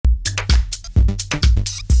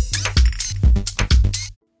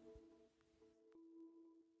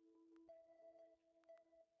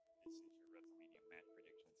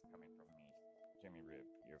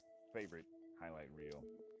favorite highlight reel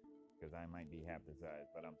because I might be half the size,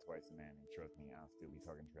 but I'm twice the man, and trust me, I'll still be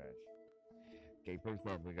talking trash. Okay, first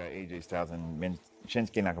off, we got AJ Styles and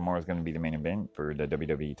Shinsuke Nakamura is going to be the main event for the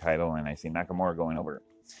WWE title, and I see Nakamura going over.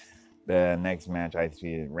 The next match I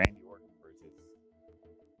see is Randy Orton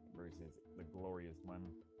versus the Glorious One,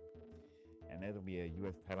 and it'll be a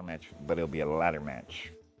U.S. title match, but it'll be a ladder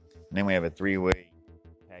match. And then we have a three-way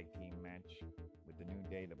tag team match with the New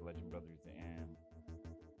Day, the Bludgeon Brothers, and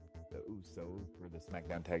the Usos for the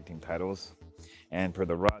SmackDown tag team titles. And for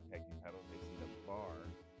the Raw tag team titles, I see the Bar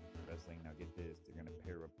Wrestling. Now get this, they're going to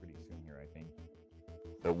pair up pretty soon here, I think.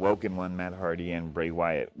 The Woken One, Matt Hardy, and Bray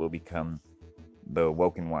Wyatt will become the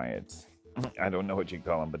Woken Wyatts. I don't know what you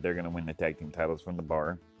call them, but they're going to win the tag team titles from the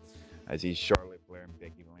Bar. I see Charlotte Flair and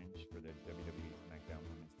Becky Lynch for the WWE SmackDown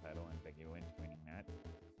Women's title, and Becky Lynch winning that.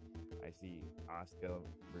 I see Asuka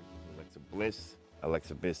versus Alexa Bliss.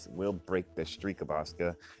 Alexa Bliss will break the streak of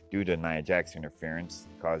Asuka due to Nia Jax interference,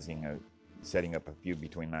 setting up a feud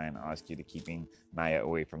between Nia and Asuka to keeping Nia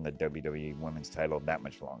away from the WWE Women's title that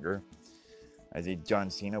much longer. I see John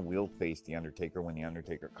Cena will face The Undertaker when The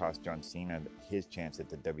Undertaker cost John Cena his chance at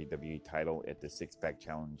the WWE title at the Six Pack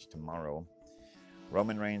Challenge tomorrow.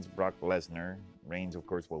 Roman Reigns, Brock Lesnar. Reigns, of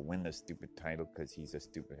course, will win the stupid title because he's a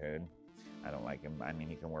stupid head. I don't like him. I mean,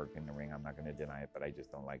 he can work in the ring. I'm not going to deny it, but I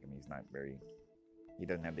just don't like him. He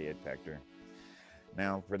doesn't have the it factor.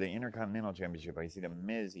 Now, for the Intercontinental Championship, I see The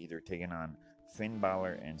Miz either taking on Finn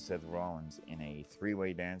Balor and Seth Rollins in a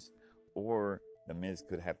three-way dance, or The Miz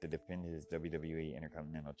could have to defend his WWE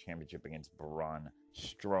Intercontinental Championship against Braun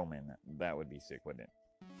Strowman. That would be sick, wouldn't it?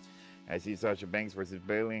 I see Sasha Banks versus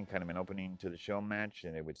Bayley and kind of an opening to the show match,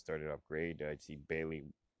 and it would start it off great. I'd see Bayley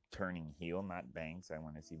turning heel, not Banks. I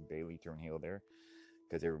want to see Bayley turn heel there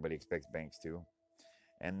because everybody expects Banks to.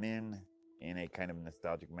 And then in a kind of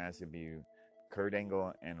nostalgic match, it'd be Kurt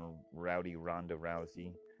Angle and Rowdy Ronda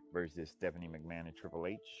Rousey versus Stephanie McMahon and Triple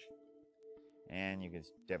H. And you can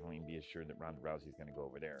definitely be assured that Ronda Rousey is going to go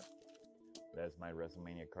over there. That's my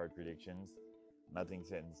WrestleMania card predictions. Nothing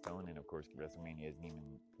set in stone, and of course, WrestleMania isn't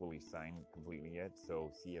even fully signed completely yet.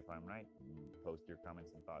 So, see if I'm right. Post your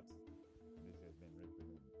comments and thoughts.